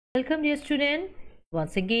Welcome dear student,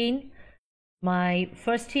 once again my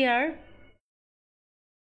first year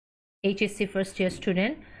HSC first year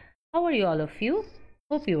student. How are you all of you?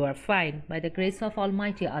 Hope you are fine by the grace of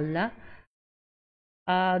Almighty Allah.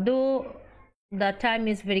 Though the time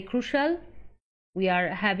is very crucial, we are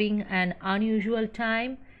having an unusual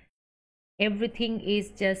time. Everything is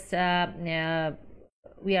just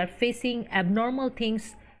we are facing abnormal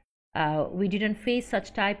things. We didn't face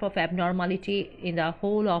such type of abnormality in the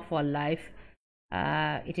whole of our life.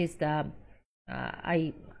 It is the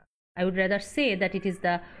I would rather say that it is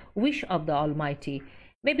the wish of the Almighty.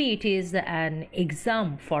 Maybe it is an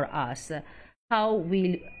exam for us how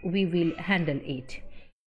we will handle it.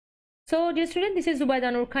 So dear student, this is Zubaida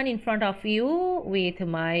Nur Khan in front of you with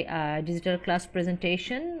my digital class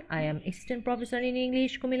presentation. I am assistant professor in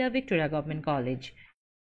English, Kumila Victoria Government College.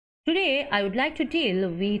 Today I would like to deal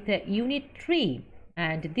with unit 3,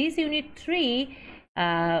 and this unit 3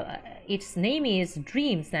 its name is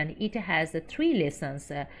Dreams, and it has 3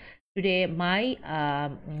 lessons. Today my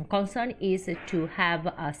concern is to have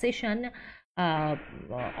a session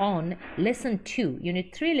on lesson 2,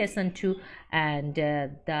 unit 3, lesson 2, and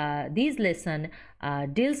this lesson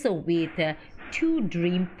deals with 2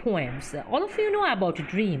 dream poems. All of you know about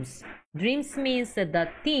dreams. Dreams means the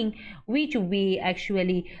thing which we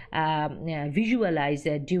actually visualize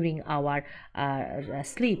during our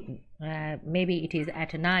sleep. Maybe it is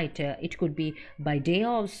at night, it could be by day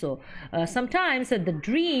also. Sometimes the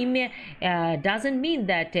dream doesn't mean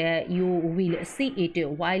that you will see it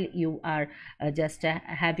while you are just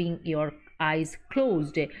having your eyes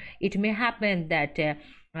closed. It may happen that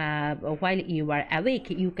while you are awake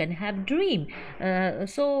you can have dream.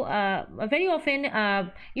 So very often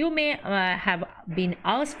you may have been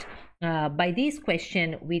asked by this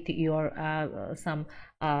question with your some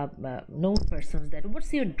known persons, that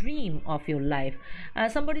what's your dream of your life.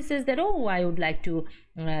 Somebody says that, oh, I would like to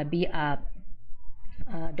be a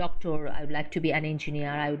doctor, I would like to be an engineer,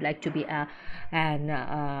 I would like to be an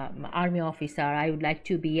army officer, I would like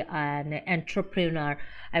to be an entrepreneur,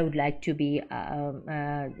 I would like to be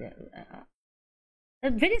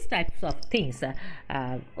various types of things.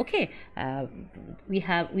 Okay,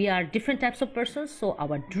 we are different types of persons, so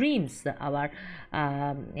our dreams, our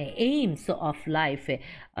aims of life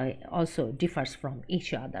also differs from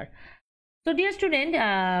each other. So dear student,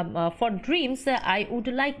 for dreams I would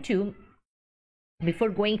like to, before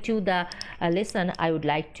going to the lesson, I would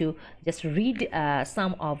like to just read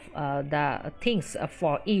some of the things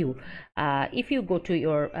for you. If you go to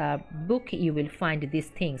your book, you will find these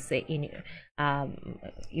things in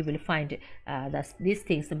you will find these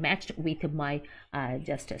things matched with my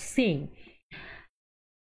just saying.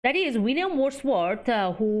 That is William Wordsworth,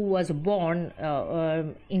 who was born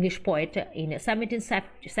English poet in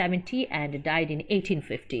 1770 and died in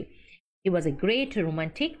 1850. He was a great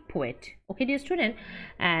romantic poet, okay dear student,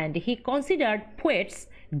 and he considered poets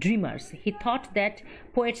dreamers. He thought that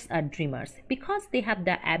poets are dreamers because they have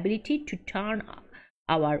the ability to turn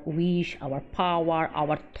our wish, our power,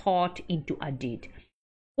 our thought into a deed.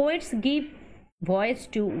 Poets give voice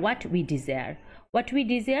to what we desire. What we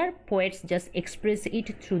desire, poets just express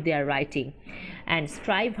it through their writing and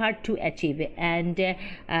strive hard to achieve it. And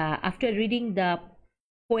after reading the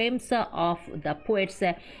poems of the poets,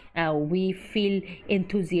 we feel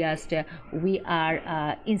enthusiastic, we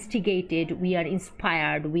are instigated, we are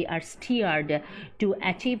inspired, we are steered to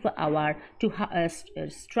achieve our,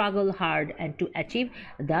 struggle hard and to achieve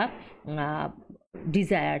the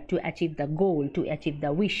desire, to achieve the goal, to achieve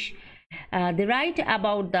the wish. They write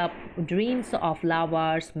about the dreams of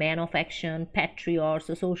lovers, men of action, patriots,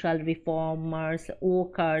 social reformers,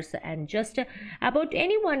 workers, and just about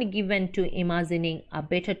anyone given to imagining a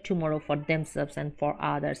better tomorrow for themselves and for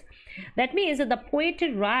others. That means the poet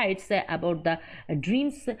writes about the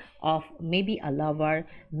dreams of maybe a lover,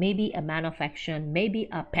 maybe a man of action, maybe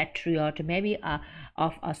a patriot, maybe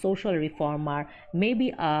of a social reformer,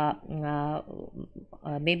 maybe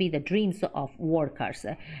maybe the dreams of workers.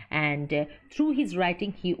 And through his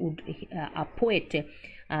writing, he would a poet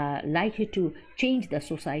like to change the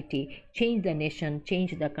society, change the nation,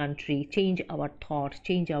 change the country, change our thought,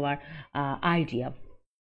 change our idea.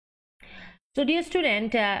 So dear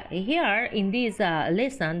student, here in this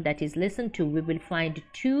lesson, that is lesson 2, we will find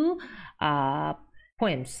 2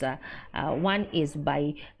 poems. One is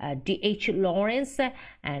by D.H. Lawrence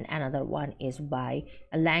and another one is by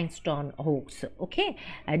Langston Hughes. Okay,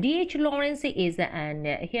 D.H. Lawrence is, and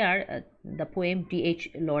here the poem D.H.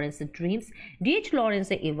 Lawrence Dreams. D.H. Lawrence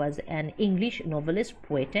was an English novelist,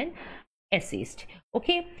 poet, and assist.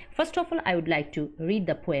 Okay, first of all, I would like to read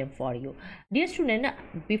the poem for you. Dear student,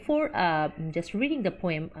 before just reading the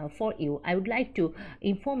poem for you, I would like to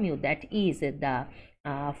inform you that is the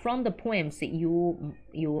from the poems you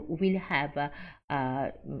will have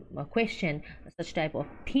a question such type of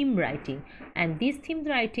theme writing, and this theme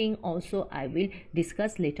writing also I will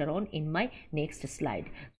discuss later on in my next slide.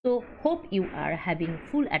 So hope you are having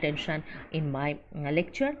full attention in my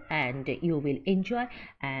lecture, and you will enjoy,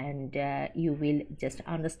 and you will just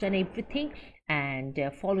understand everything, and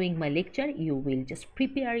following my lecture you will just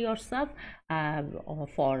prepare yourself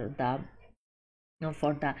for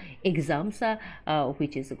the exams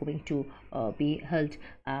which is going to be held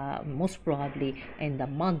most probably in the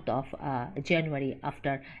month of January,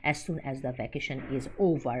 after as soon as the vacation is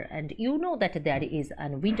over. And you know that there is a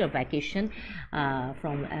winter vacation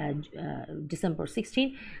from December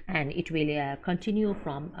 16, and it will continue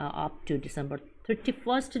from up to December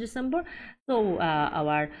 31st December. So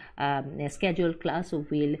our scheduled class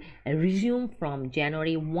will resume from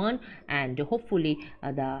January 1, and hopefully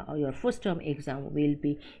your first term exam will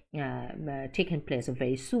be taken place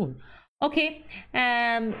very soon. Okay,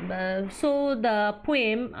 so the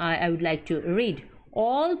poem I would like to read.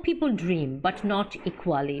 All people dream, but not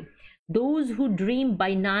equally. Those who dream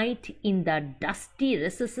by night in the dusty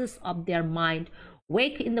recesses of their mind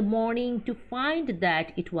wake in the morning to find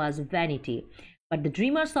that it was vanity. But the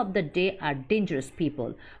dreamers of the day are dangerous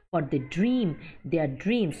people, for they dream their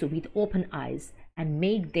dreams with open eyes and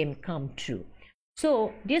make them come true.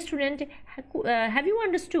 So, dear student, have you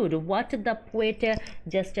understood what the poet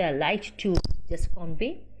just liked to just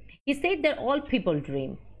convey? He said that all people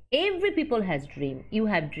dream. Every people has dream. You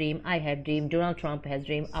have dream, I have dream, Donald Trump has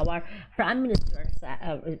dream, our prime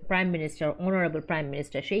minister, honorable prime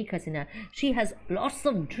minister Sheikh Hasina, she has lots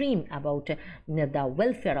of dream about the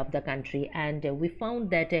welfare of the country. And we found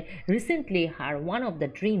that recently her one of the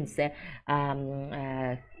dreams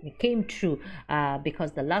came true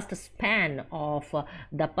because the last span of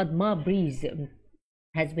the Padma Breeze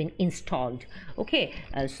has been installed. Okay,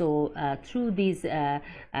 so through these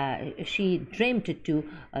she dreamt to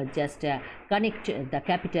just connect the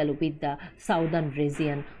capital with the southern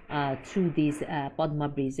region through these Padma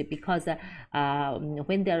Breeze, because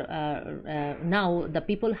when they're now the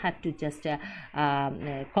people have to just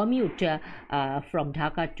commute from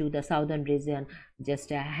Dhaka to the southern region, just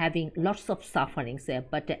having lots of sufferings.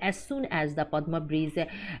 But as soon as the Padma Breeze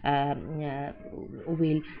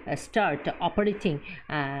will start operating,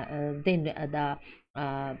 then the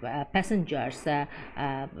passengers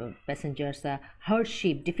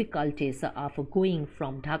hardship, difficulties of going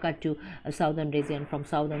from Dhaka to southern region, from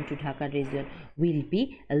southern to Dhaka region will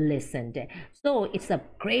be lessened. So it's a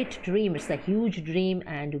great dream, it's a huge dream.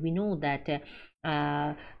 And we know that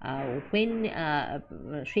when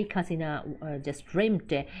Sheikh Hasina just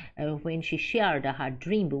dreamt, when she shared her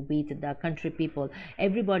dream with the country people,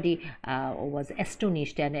 everybody was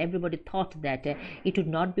astonished, and everybody thought that it would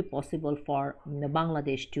not be possible for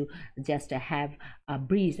Bangladesh to just have a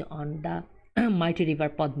breeze on the mighty river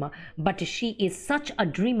Padma. But she is such a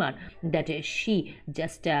dreamer that she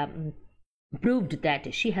just proved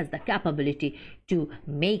that she has the capability to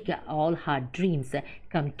make all her dreams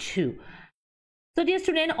come true. So dear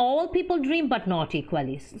student, all people dream but not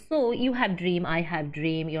equally. So you have dream, I have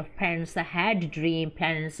dream, your parents had dream,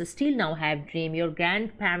 parents still now have dream, your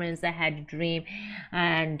grandparents had dream,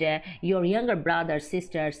 and your younger brothers,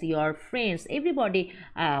 sisters, your friends, everybody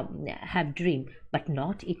have dream, but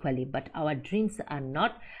not equally. But our dreams are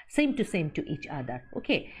not same to each other.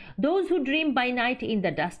 Okay, those who dream by night in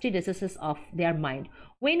the dusty recesses of their mind.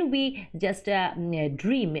 When we just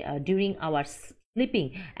dream during our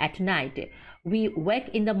sleeping at night, we wake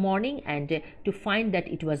in the morning and to find that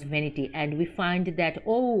it was vanity, and we find that,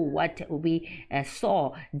 oh, what we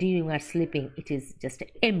saw during our sleeping, it is just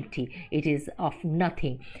empty, it is of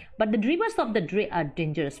nothing. But the dreamers of the day are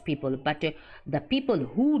dangerous people, but the people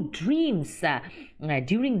who dreams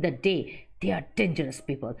during the day, they are dangerous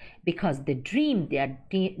people, because they dream their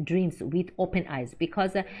dreams with open eyes,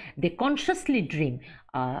 because they consciously dream,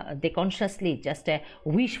 they consciously just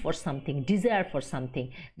wish for something, desire for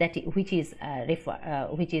something that which is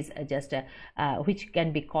which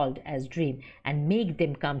can be called as dream, and make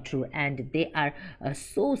them come true. And they are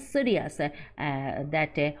so serious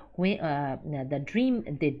that when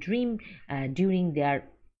they dream during their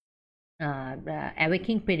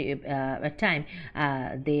awaking period, time,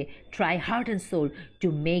 they try heart and soul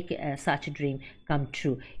to make such a dream come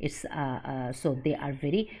true. It's so they are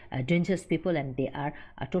very dangerous people, and they are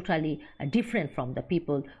totally different from the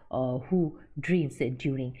people who dreams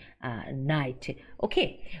during night.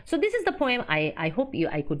 Okay, so this is the poem. I hope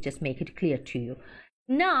I could just make it clear to you.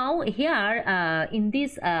 Now here in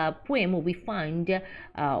this poem we find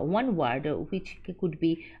one word which could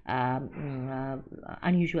be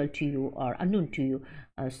unusual to you or unknown to you.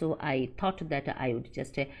 So I thought that I would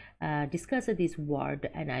just discuss this word,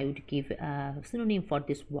 and I would give a synonym for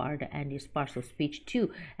this word and its parts of speech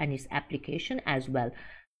too, and its application as well.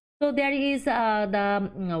 So there is the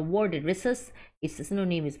word recess. Its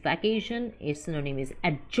synonym is vacation. Its synonym is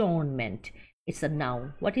adjournment. It's a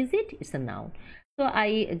noun. What is it? It's a noun. So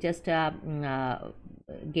I just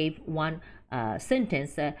gave one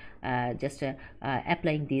sentence,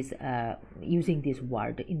 applying this, using this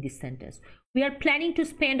word in this sentence. We are planning to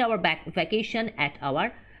spend our vacation at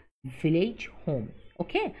our village home.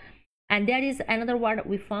 Okay, and there is another word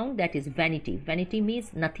we found, that is vanity. Vanity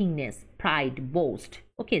means nothingness, pride, boast.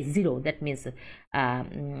 Okay, zero, that means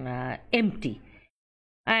empty.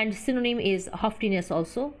 And synonym is haughtiness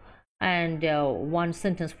also. And one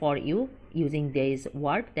sentence for you using this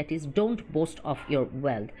word, that is, don't boast of your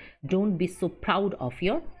wealth. Don't be so proud of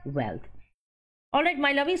your wealth. All right,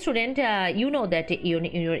 my loving student, you know that in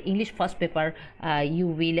your English first paper you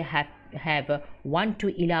will have 1 to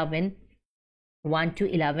 11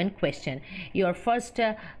 question. Your first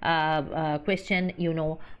question, you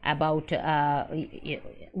know, about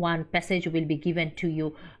one passage will be given to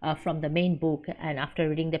you from the main book, and after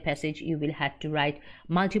reading the passage you will have to write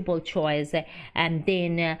multiple choice, and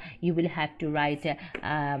then you will have to write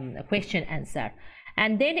question answer.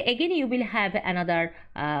 And then again you will have another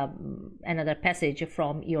passage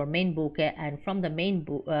from your main book, and from the main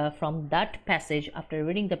book, from that passage, after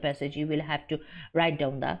reading the passage, you will have to write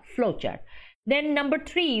down the flowchart. Then number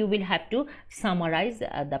 3, you will have to summarize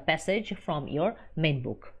the passage from your main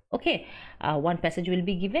book. Okay, one passage will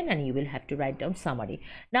be given and you will have to write down summary.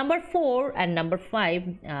 Number 4 and number 5,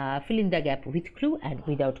 fill in the gap with clue and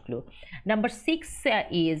without clue. Number 6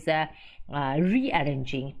 is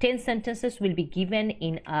rearranging. 10 sentences will be given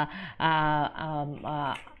in a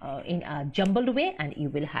jumbled way, and you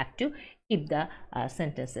will have to keep the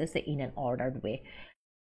sentences in an ordered way.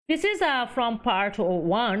 This is from part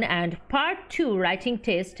 1, and part 2 writing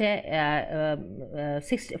test,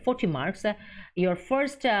 40 marks. Your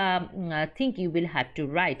first thing you will have to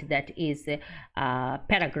write, that is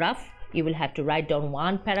paragraph. You will have to write down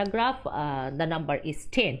one paragraph. The number is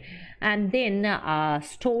 10, and then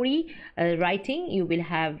story writing. You will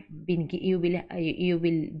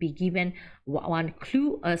be given one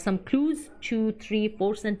clue, some clues, 2, 3,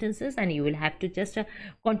 4 sentences, and you will have to just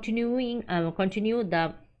continue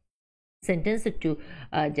the sentence to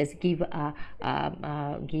just give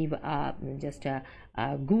just a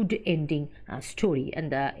good ending story,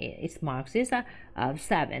 and its marks is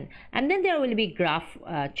 7. And then there will be graph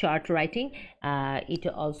chart writing. It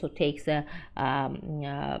also takes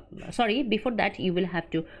sorry, before that you will have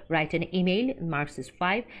to write an email, marks is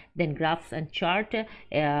 5. Then graphs and chart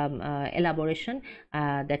elaboration,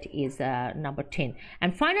 that is number 10.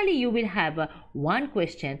 And finally you will have one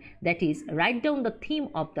question, that is, write down the theme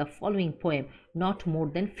of the following poem, not more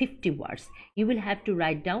than 50 words. You will have to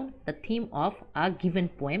write down the theme of a given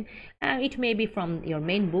poem. It may be from your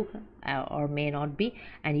main book or may not be,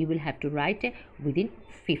 and you will have to write within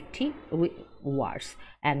 50 words,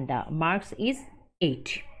 and the marks is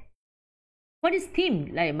 8. What is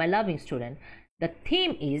theme, like my loving student? The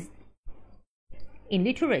theme is, in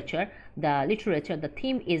literature, the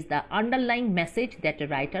theme is the underlying message that the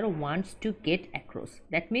writer wants to get across.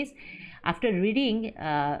 That means after reading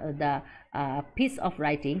the piece of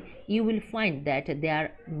writing, you will find that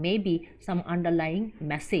there may be some underlying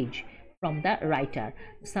message from the writer,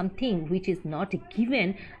 something which is not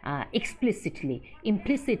given explicitly.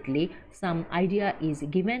 Implicitly some idea is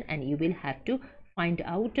given, and you will have to find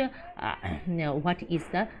out what is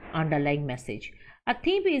the underlying message. A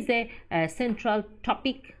theme is a central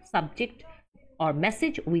topic, subject, or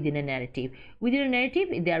message within a narrative. Within a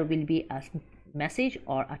narrative there will be a message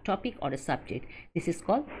or a topic or a subject. This is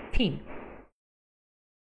called theme.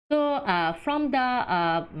 So from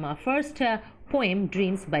the first poem,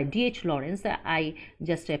 Dreams by D.H. Lawrence, I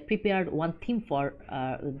just prepared one theme for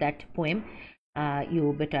that poem.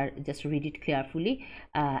 You better just read it carefully.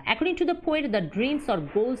 According to the poet, the dreams or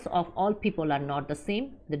goals of all people are not the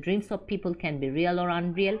same. The dreams of people can be real or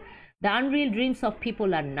unreal. The unreal dreams of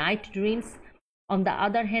people are night dreams. On the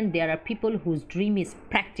other hand, there are people whose dream is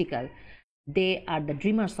practical. They are the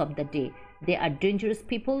dreamers of the day. They are dangerous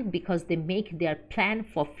people because they make their plan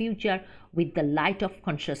for future with the light of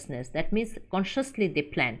consciousness. That means consciously they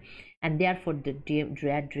plan, and therefore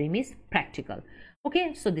their dream is practical.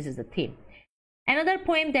 Okay, so this is the theme. Another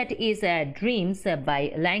poem that is Dreams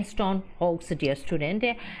by Langston Hughes, dear student,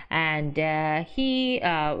 and he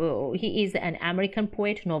is an American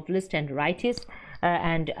poet, novelist, and writer,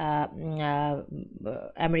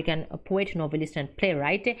 American poet, novelist, and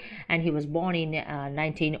playwright, and he was born in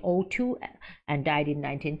 1902 and died in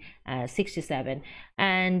 1967.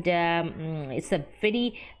 And it's a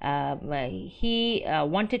very he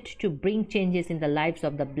wanted to bring changes in the lives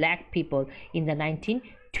of the black people in the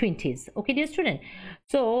 1920s. Okay, dear student.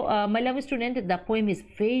 So my lovely student, the poem is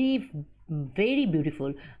very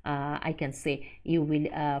beautiful. I can say you will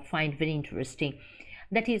find very interesting.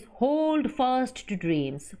 That is, hold fast to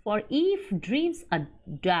dreams, for if dreams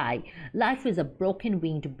die, life is a broken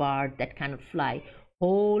winged bird that cannot fly.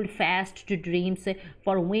 Hold fast to dreams,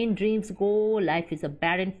 for when dreams go, life is a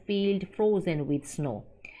barren field frozen with snow.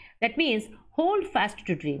 That means hold fast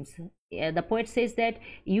to dreams. The poet says that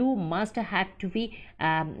you must have to be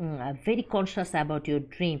very conscious about your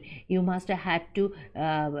dream. You must have to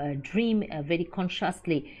dream very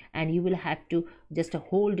consciously, and you will have to just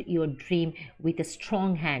hold your dream with a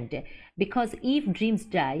strong hand, because if dreams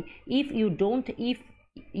die, if you don't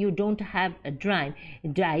have a dream,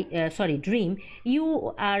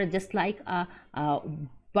 you are just like a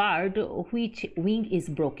bird which wing is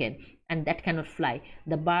broken and that cannot fly.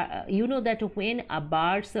 The bird, you know that when a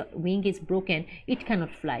bird's wing is broken, it cannot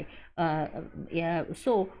fly.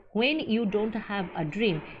 So when you don't have a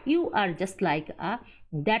dream, you are just like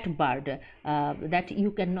that bird, that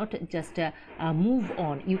you cannot just move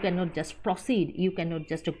on, you cannot just proceed, you cannot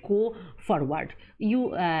just go forward.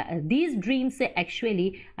 You these dreams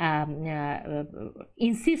actually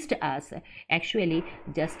insist us, actually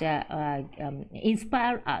just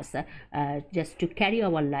inspire us just to carry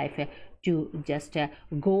our life, to just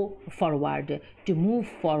go forward, to move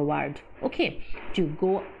forward, okay, to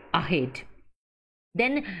go ahead.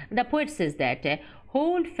 Then the poet says that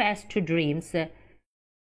hold fast to dreams,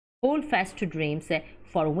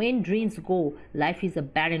 for when dreams go, life is a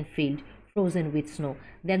barren field frozen with snow.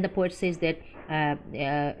 Then the poet says that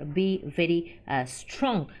be very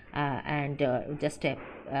strong and just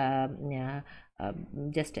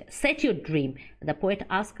set your dream. The poet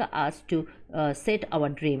asks us to set our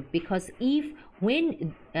dream, because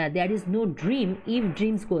when there is no dream, if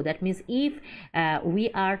dreams go, that means if we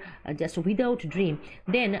are just without dream,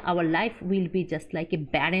 then our life will be just like a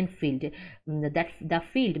barren field. That the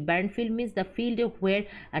field, barren field means the field where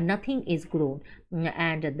nothing is grown,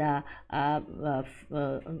 and the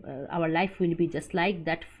our life will be just like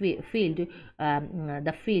that field,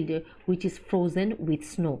 the field which is frozen with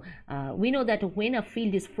snow. We know that when a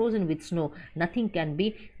field is frozen with snow, nothing can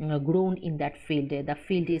be grown in that field. The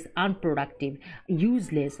field is unproductive,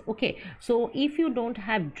 useless. Okay, so if you don't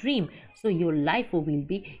have dream, so your life will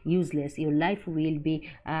be useless, your life will be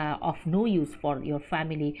of no use for your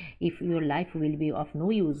family, if your life will be of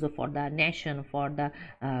no use for the nation, for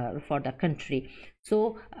the country.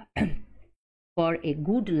 So for a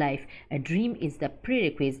good life, a dream is the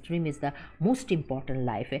prerequisite, dream is the most important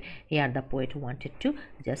life. Here the poet wanted to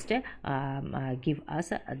just give us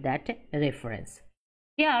that reference.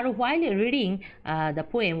 Here, while reading the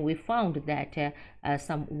poem, we found that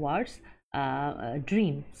some words,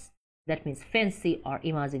 dreams, that means fancy or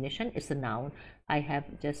imagination, it's a noun. I have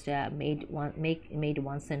just made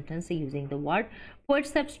one sentence using the word.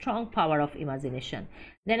 Poets have strong power of imagination.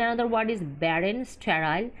 Then another word is barren,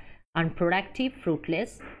 sterile, unproductive,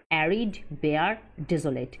 fruitless, arid, bare,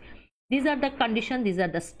 desolate. These are the condition, these are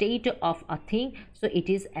the state of a thing, so it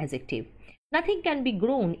is adjective. Nothing can be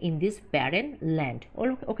grown in this barren land.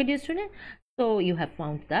 Okay, dear student, so you have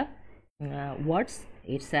found the words.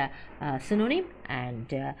 It's a synonym,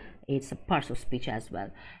 and it's a parts of speech as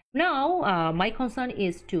well. Now my concern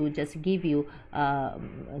is to just give you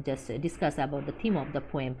just discuss about the theme of the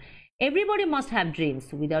poem. Everybody must have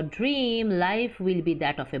dreams. Without dream, life will be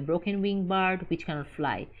that of a broken winged bird which cannot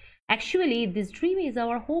fly. Actually, this dream is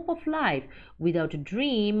our hope of life. Without a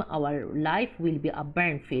dream, our life will be a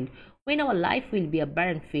barren field. When our life will be a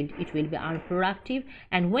barren field, it will be unproductive,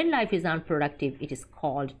 and when life is unproductive, it is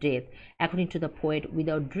called death. According to the poet,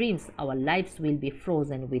 without dreams, our lives will be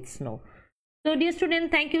frozen with snow. So dear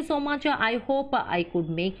student, thank you so much. I hope I could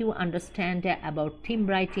make you understand about theme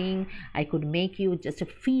writing. I could make you just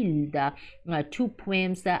feel the two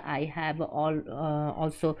poems that I have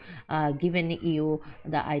also given you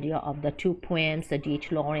the idea of the two poems, the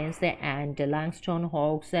D.H. Lawrence and Langston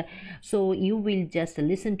Hughes. So you will just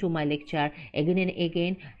listen to my lecture again and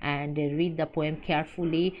again and read the poem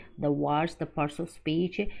carefully, the words, the parts of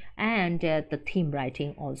speech, and the theme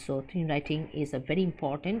writing also. Theme writing is a very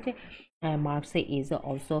important. Marks is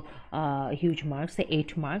also huge marks,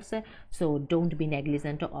 8 marks, so don't be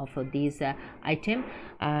negligent of this item.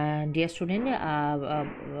 Dear student,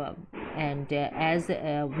 and as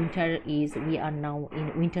winter is, we are now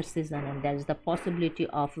in winter season, and there is the possibility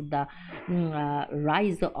of the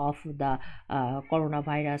rise of the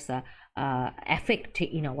coronavirus effect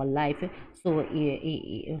in our life.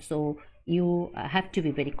 So you have to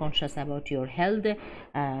be very conscious about your health,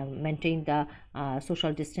 maintain the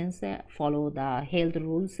social distance, follow the health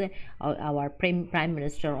rules. Our Prime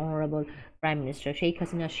Minister, Honorable Prime Minister Sheikh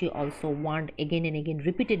Hasina, she also warned again and again,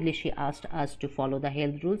 repeatedly she asked us to follow the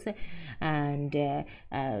health rules, and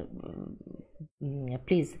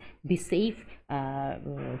please be safe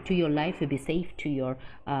to your life, be safe to your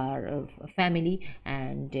family,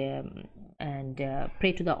 and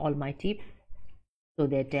pray to the Almighty, so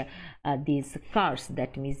that these curse,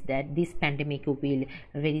 that means that this pandemic will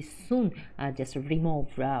very soon just remove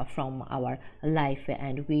from our life,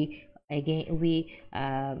 and we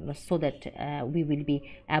so that we will be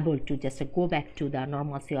able to just go back to the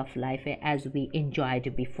normalcy of life as we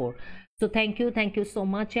enjoyed before. So thank you so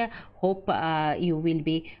much. Hope you will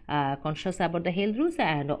be conscious about the health rules,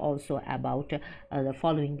 and also about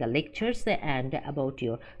following the lectures, and about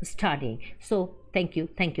your studying. So thank you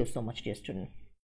so much, dear student.